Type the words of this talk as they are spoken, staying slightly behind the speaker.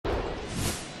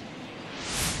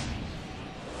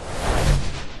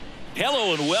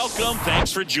Hello and welcome.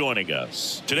 Thanks for joining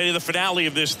us. Today, the finale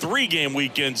of this three-game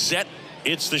weekend set.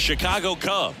 It's the Chicago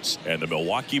Cubs and the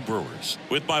Milwaukee Brewers.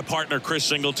 With my partner, Chris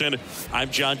Singleton,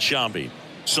 I'm John Shambi.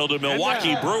 So the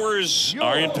Milwaukee Brewers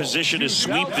are in position to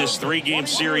sweep this three-game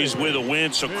series with a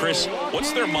win. So, Chris,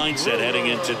 what's their mindset heading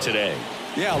into today?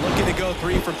 Yeah, looking to go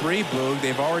 3 for 3, Boog.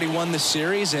 They've already won the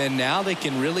series, and now they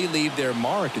can really leave their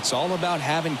mark. It's all about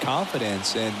having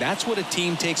confidence, and that's what a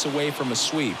team takes away from a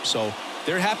sweep. So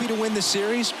they're happy to win the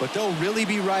series, but they'll really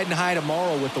be riding high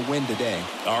tomorrow with the win today.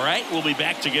 All right, we'll be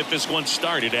back to get this one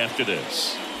started after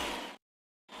this.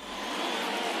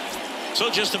 So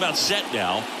just about set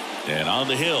now, and on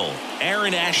the hill,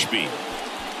 Aaron Ashby.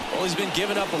 Well, he's been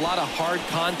giving up a lot of hard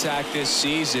contact this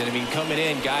season. I mean, coming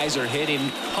in, guys are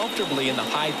hitting comfortably in the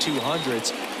high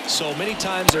 200s. So many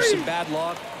times there's some bad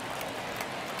luck.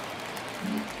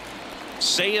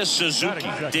 Seiya Suzuki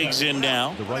digs in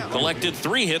now. Collected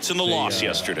 3 hits in the loss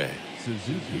yesterday.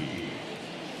 Suzuki.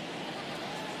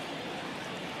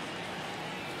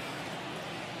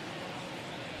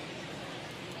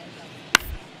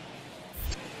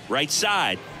 Right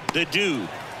side, the dude.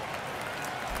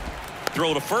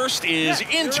 Throw to first is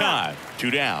in time.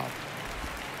 2 down.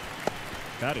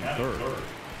 Batting third,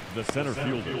 the center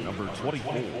fielder, number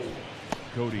 24,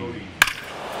 Cody.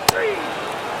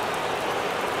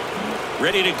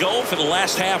 Ready to go for the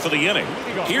last half of the inning.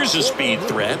 Here's a speed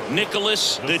threat,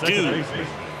 Nicholas the dude.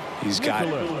 He's got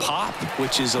pop,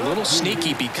 which is a little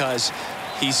sneaky because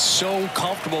he's so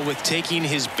comfortable with taking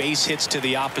his base hits to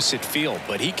the opposite field,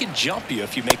 but he can jump you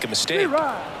if you make a mistake.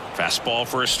 Fastball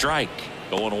for a strike.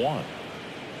 0-1.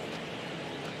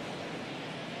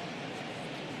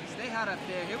 Stay hot up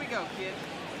there. Here we go, kid.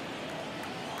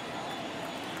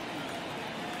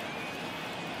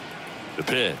 The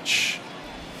pitch.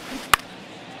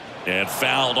 And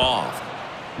fouled off.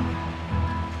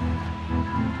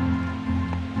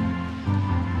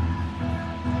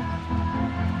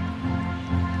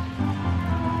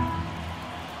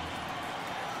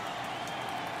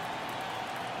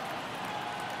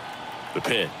 The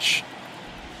pitch.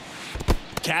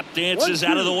 Cap dances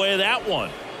out of the way of that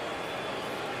one.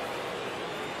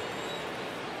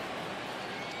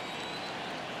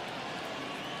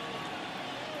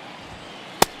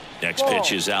 Next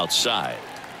pitch is outside.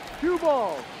 2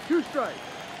 balls, 2 strikes.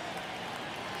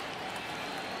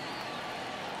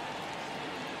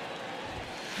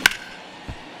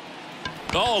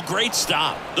 Oh, great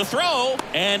stop. The throw,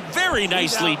 and very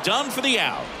nicely done for the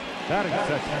out. Batting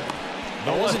second.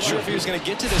 I wasn't sure if he was going to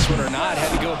get to this one or not.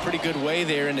 Had to go a pretty good way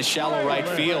there in the shallow right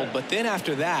field. But then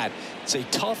after that, it's a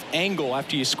tough angle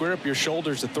after you square up your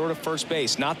shoulders to throw to first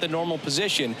base. Not the normal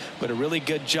position, but a really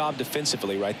good job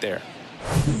defensively right there.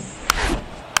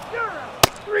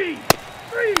 3,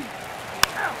 3,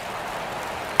 out.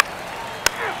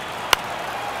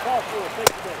 Ball 4, take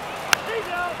the base. He's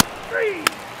out, 3.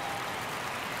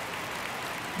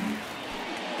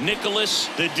 Nicholas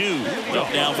the dude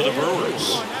up now for the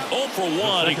Brewers. 0 for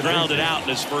 1. He grounded out in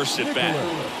his first at bat.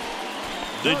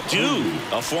 The dude,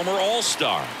 a former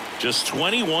All-Star, just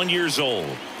 21 years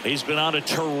old. He's been on a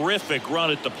terrific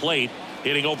run at the plate,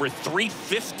 hitting over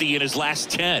 350 in his last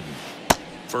 10.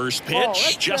 First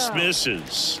pitch just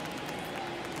misses.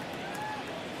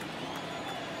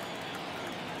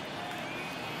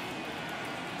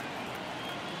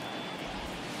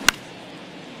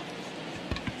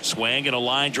 Swing and a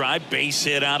line drive, base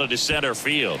hit out of the center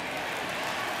field.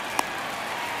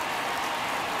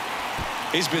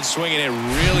 He's been swinging it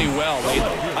really well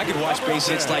lately. I could watch base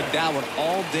hits like that one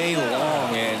all day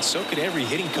long, and so could every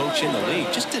hitting coach in the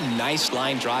league. Just a nice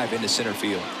line drive into center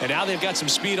field. And now they've got some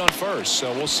speed on first,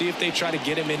 so we'll see if they try to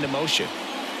get him into motion.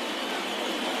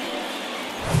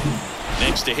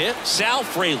 Next to hit, Sal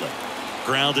Frelick.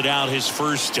 Grounded out his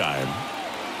first time.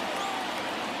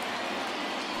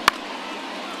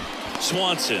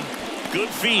 Swanson, good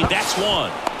feed, that's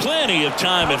one. Plenty of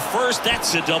time at first,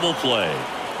 that's a double play.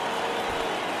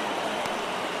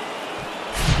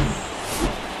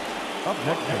 Up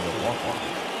next in the walk-off,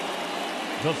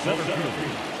 the center fielder,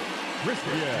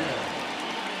 Christian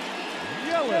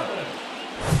Yelich.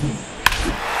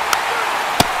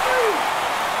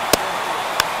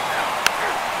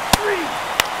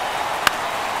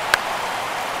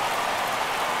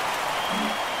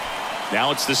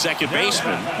 Now it's the second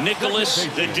baseman, Nicholas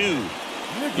the dude.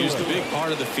 Used a big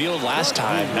part of the field last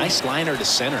time. Nice liner to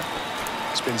center.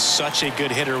 He's been such a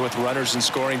good hitter with runners in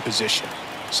scoring position.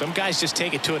 Some guys just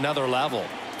take it to another level.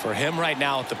 For him right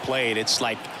now at the plate, it's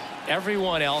like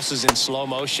everyone else is in slow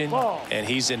motion and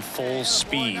he's in full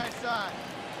speed.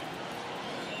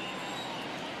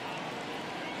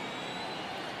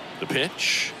 The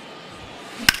pitch.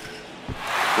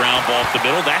 Ground ball up the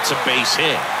middle. That's a base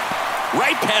hit.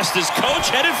 Right past his coach,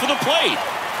 headed for the plate.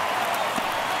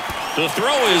 The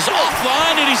throw is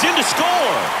offline, and he's in to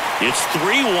score. It's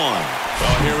 3-1.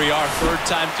 Well, here we are, third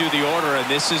time through the order, and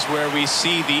this is where we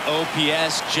see the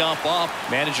OPS jump up.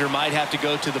 Manager might have to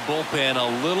go to the bullpen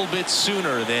a little bit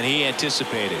sooner than he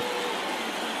anticipated.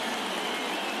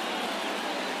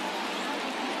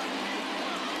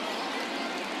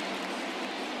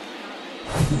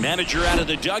 Manager out of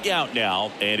the dugout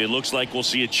now, and it looks like we'll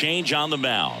see a change on the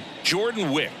mound.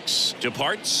 Jordan Wicks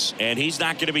departs, and he's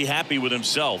not going to be happy with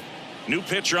himself. New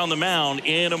pitcher on the mound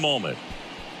in a moment.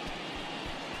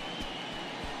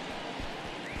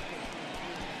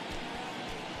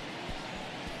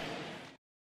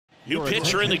 New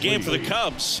pitcher in the game for the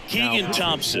Cubs, Keegan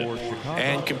Thompson.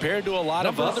 And compared to a lot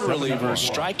of other relievers,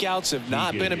 strikeouts have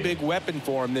not been a big weapon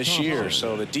for him this year,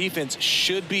 so the defense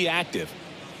should be active.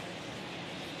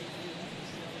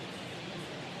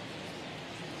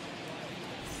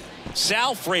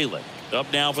 Sal Frelick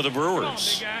up now for the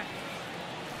Brewers.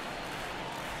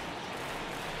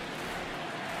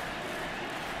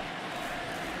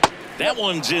 That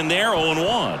one's in there,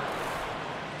 0-1.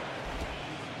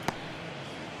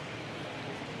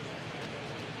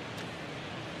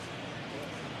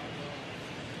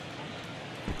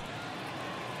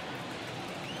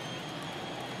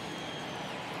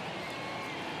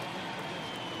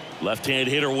 Left-hand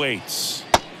hitter waits.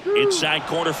 Inside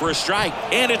corner for a strike,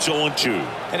 and it's 0-2.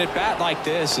 And at bat like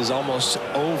this is almost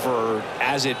over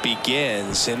as it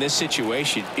begins. In this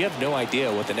situation, you have no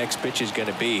idea what the next pitch is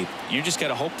going to be. You just got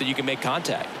to hope that you can make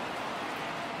contact.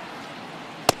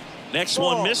 Next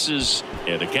one misses,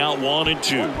 and the count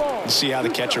 1-2. You see how the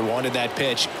catcher wanted that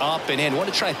pitch up and in.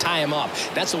 Want to try to tie him up.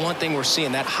 That's the one thing we're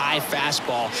seeing, that high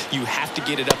fastball. You have to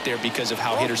get it up there because of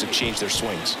how hitters have changed their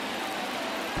swings.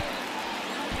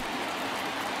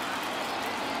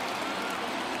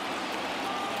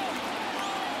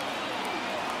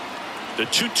 The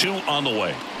 2-2 on the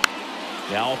way.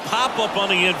 Now a pop up on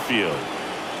the infield.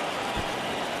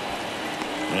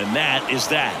 And that is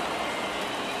that.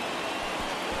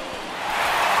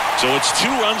 So it's 2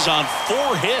 runs on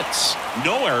 4 hits.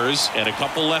 No errors and a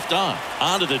couple left on.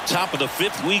 On to the top of the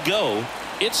 5th we go.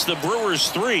 It's the Brewers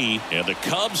 3 and the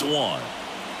Cubs 1.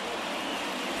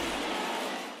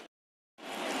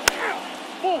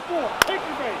 4-4. Take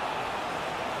your base.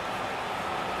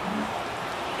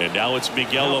 And now it's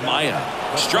Miguel Amaya.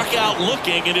 Struck out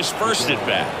looking in his first at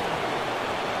bat.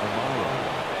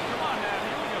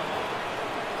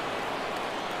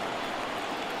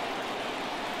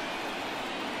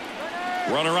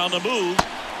 Runner on the move.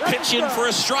 Pitch in for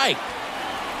a strike.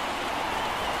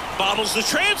 Bobbles the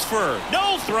transfer.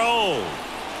 No throw.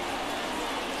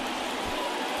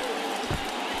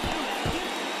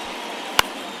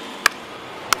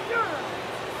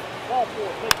 Ball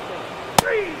 4. Take your base.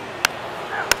 3.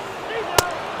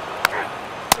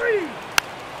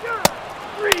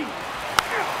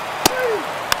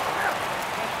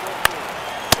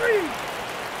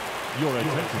 Your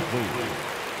attention, please.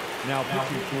 Now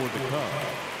pitching for the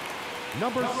Cubs,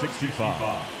 number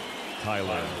 65,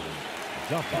 Tyler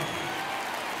Duffy.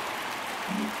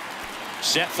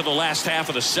 Set for the last half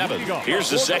of the 7th. Here's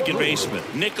the second baseman,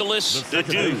 Nicholas the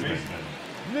Dude.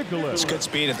 It's good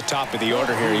speed at the top of the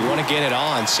order here. You want to get it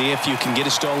on, see if you can get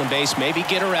a stolen base, maybe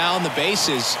get around the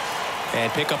bases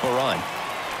and pick up a run.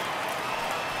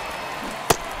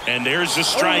 And there's the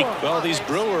strike. Well, these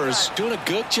Brewers doing a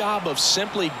good job of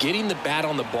simply getting the bat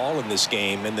on the ball in this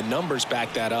game, and the numbers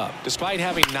back that up. Despite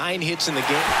having 9 hits in the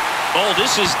game. Oh,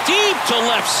 this is deep to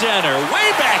left center.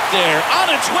 Way back there. On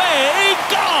its way.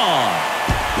 Gone.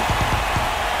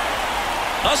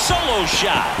 A solo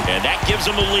shot. And that gives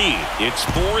them a lead. It's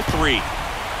 4-3.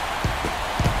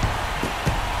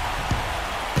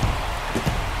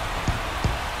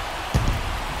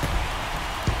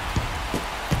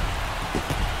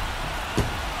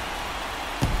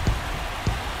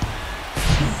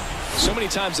 So many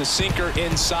times a sinker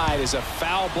inside is a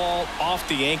foul ball off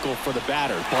the ankle for the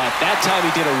batter. But that time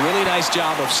he did a really nice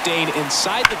job of staying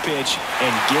inside the pitch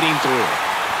and getting through it.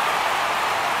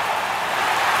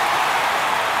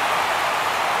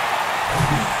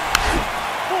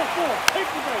 Take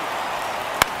the base.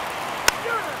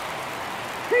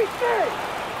 Keep base.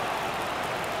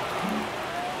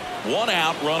 1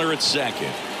 out, runner at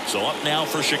second. So up now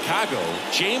for Chicago,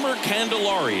 Jeimer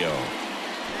Candelario.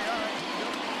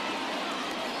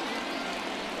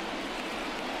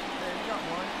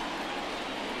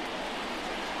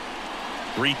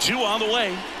 3-2 on the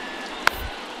way.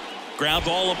 Ground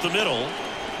ball up the middle.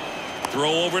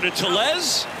 Throw over to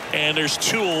Tellez, and there's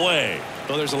 2 away.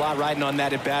 Well, there's a lot riding on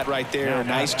that at bat right there.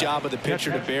 Nice job of the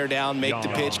pitcher to bear down, make the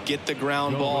pitch, get the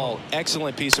ground ball.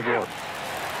 Excellent piece of work.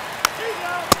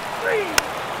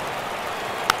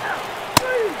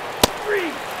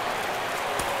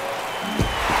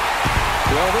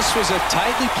 Well, this was a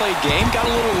tightly played game. Got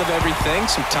a little of everything.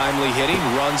 Some timely hitting,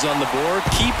 runs on the board,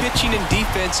 key pitching and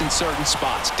defense in certain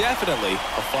spots. Definitely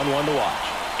a fun one to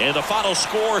watch. And the final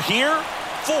score here,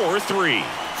 4-3.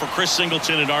 For Chris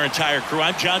Singleton and our entire crew,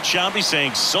 I'm John Shambi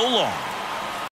saying so long.